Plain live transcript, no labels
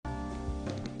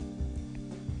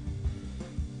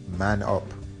Man up.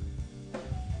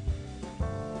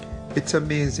 It's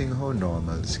amazing how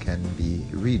normals can be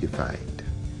redefined.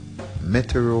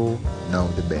 Metro now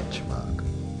the benchmark.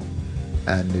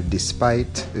 And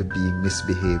despite being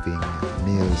misbehaving,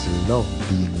 males love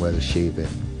being well shaven.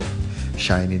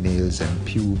 Shiny nails and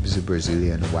pubes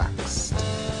Brazilian waxed.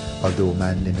 Although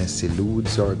manliness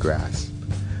eludes or grasp,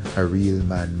 a real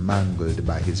man mangled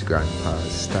by his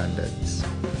grandpa's standards.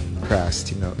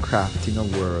 Crafting a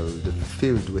world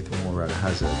filled with moral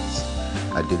hazards,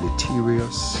 a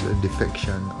deleterious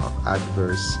defection of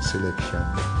adverse selection.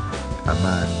 A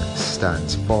man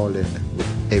stands fallen with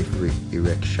every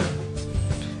erection.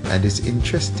 And it's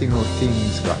interesting how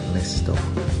things got messed up.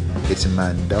 It's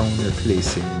man down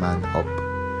replacing man up.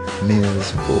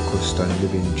 Males focused on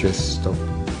living dressed up.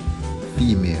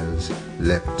 Females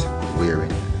left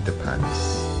wearing the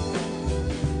pants.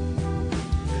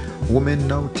 Women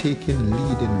now taking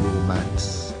lead in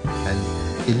romance and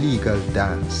illegal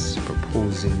dance,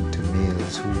 proposing to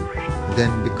males who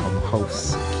then become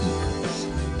housekeepers.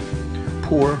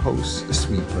 Poor house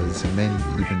sweepers, men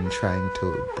even trying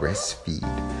to breastfeed,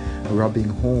 robbing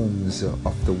homes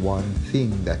of the one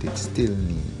thing that it still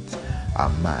needs, a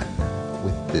man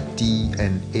with the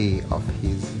DNA of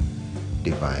his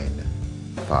divine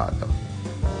father.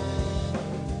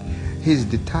 His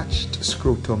detached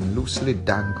scrotum loosely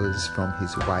dangles from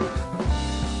his wife,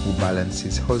 who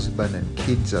balances husband and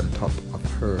kids on top of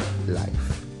her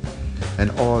life. And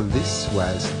all this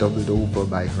whilst doubled over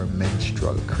by her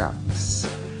menstrual cramps,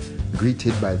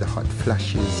 greeted by the hot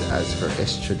flashes as her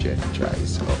estrogen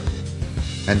dries up.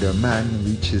 And her man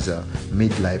reaches a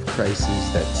midlife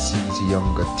crisis that sees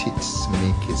younger tits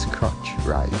make his crotch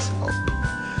rise up.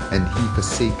 And he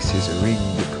forsakes his ring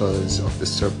because of the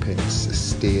serpent's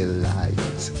stale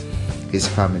lies. His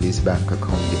family's bank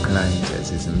account declines as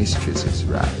his mistresses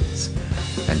rise.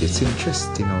 And it's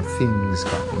interesting how things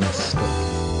got messed up.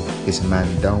 Is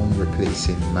man down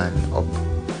replacing man up?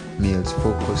 Males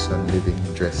focus on living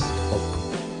dressed up.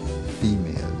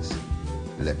 Females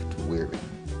left wearing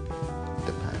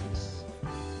the pants.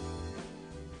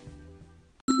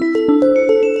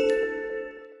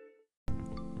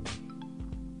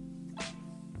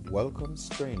 Welcome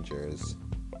strangers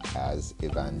as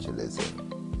evangelism.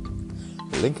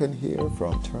 Lincoln here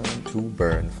from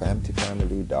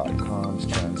turn2burnfamtifamily.com's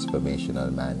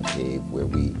Transformational Man Cave, where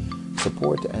we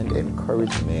support and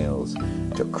encourage males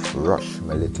to crush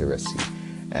maliteracy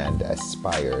and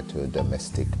aspire to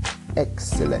domestic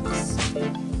excellence.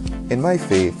 In my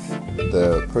faith,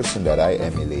 the person that I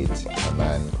emulate, a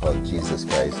man called Jesus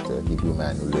Christ, a Hebrew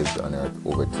man who lived on earth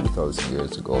over 2,000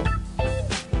 years ago,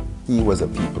 he was a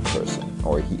people person,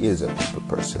 or he is a people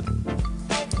person.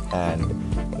 And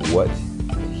what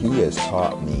he has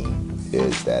taught me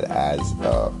is that as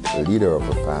a leader of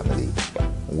a family,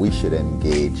 we should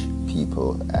engage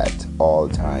people at all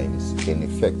times in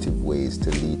effective ways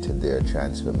to lead to their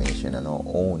transformation and our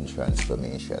own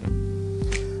transformation.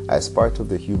 As part of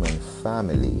the human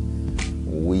family,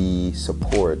 we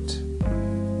support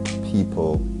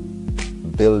people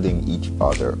building each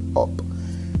other up.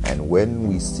 And when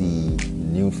we see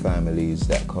new families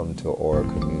that come to our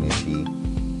community,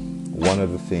 one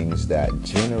of the things that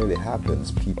generally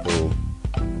happens, people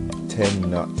tend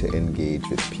not to engage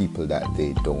with people that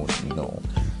they don't know.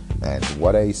 And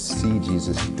what I see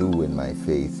Jesus do in my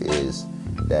faith is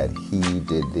that he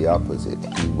did the opposite.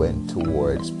 He went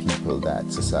towards people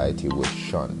that society would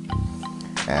shun.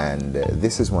 And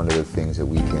this is one of the things that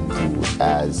we can do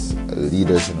as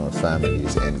leaders in our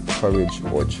families: encourage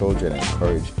our children,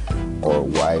 encourage our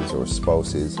wives or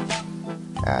spouses.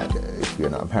 And if you're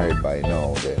not married by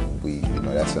now, then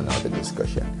that's another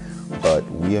discussion. But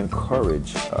we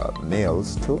encourage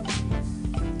males to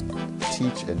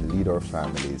teach and lead our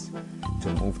families to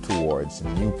move towards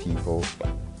new people,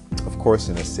 of course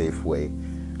in a safe way.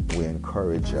 We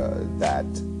encourage that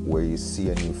where you see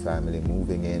a new family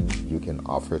moving in, you can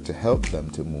offer to help them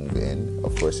to move in,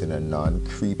 of course in a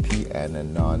non-creepy and a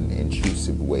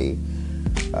non-intrusive way.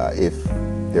 If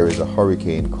there is a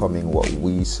hurricane coming, what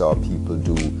we saw people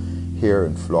do here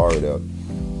in Florida,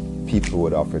 people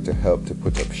would offer to help to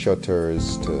put up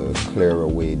shutters, to clear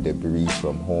away debris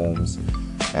from homes.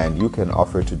 And you can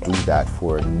offer to do that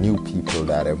for new people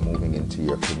that are moving into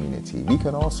your community. We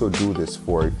can also do this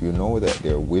for, if you know that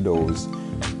there are widows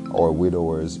or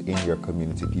widowers in your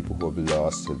community, people who have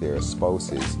lost their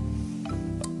spouses,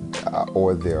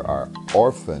 or there are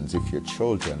orphans. If your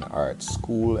children are at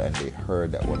school and they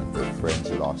heard that one of their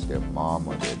friends lost their mom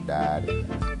or their dad,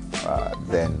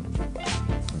 then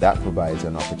that provides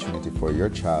an opportunity for your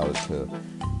child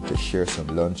to share some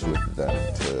lunch with them,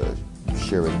 to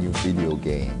share a new video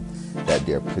game. that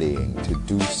they're playing to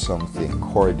do something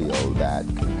cordial that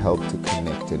can help to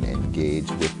connect and engage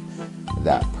with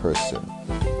that person.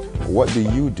 What do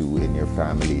you do in your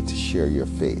family to share your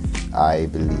faith? I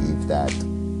believe that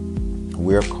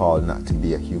we're called not to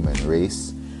be a human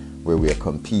race where we are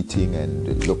competing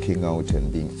and looking out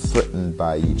and being threatened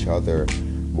by each other,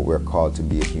 but we're called to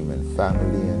be a human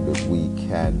family, and that we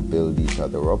can build each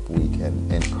other up, we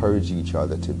can encourage each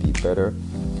other to be better.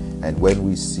 And when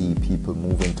we see people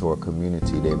move into our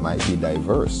community, they might be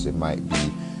diverse. It might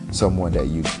be someone that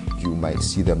you might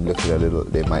see them looking a little,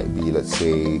 they might be, let's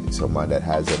say, someone that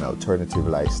has an alternative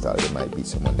lifestyle. They might be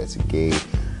someone that's gay.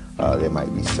 There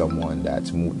might be someone that's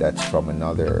from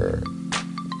another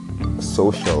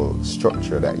social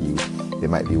structure they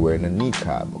might be wearing a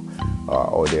niqab,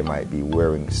 or they might be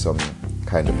wearing some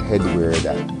kind of headwear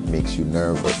that makes you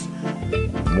nervous.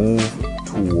 We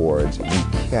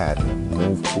can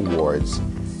move towards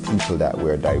people that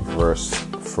we're diverse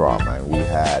from, and we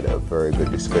had a very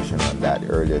good discussion on that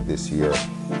earlier this year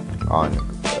on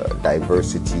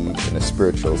diversity in a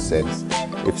spiritual sense.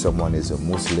 If someone is a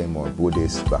Muslim or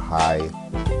Buddhist, Baha'i,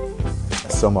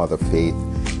 some other faith,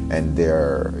 and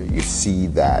you see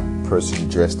that person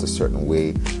dressed a certain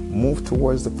way, move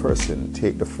towards the person.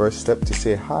 Take the first step to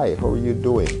say, hi, how are you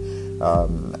doing?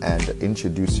 And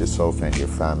introduce yourself and your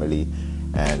family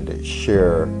and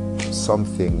share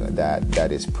something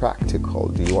that is practical.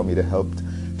 Do you want me to help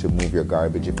to move your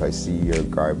garbage? If I see your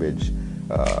garbage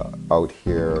out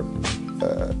here,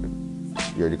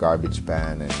 your garbage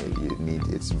pan,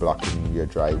 and it's blocking your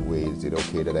driveway, is it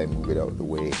okay that I move it out the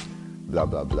way? Blah,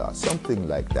 blah, blah. Something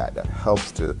like that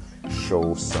helps to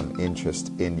show some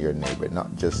interest in your neighbor.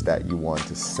 Not just that you want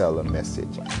to sell a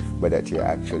message, but that you're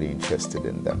actually interested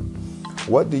in them.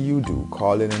 What do you do?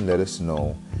 Call in and let us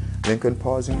know. Lincoln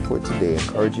pausing for today,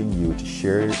 encouraging you to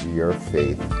share your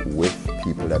faith with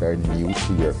people that are new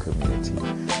to your community.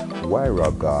 Why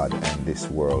rob God and this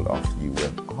world of you?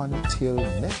 And until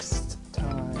next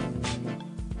time,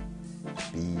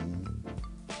 be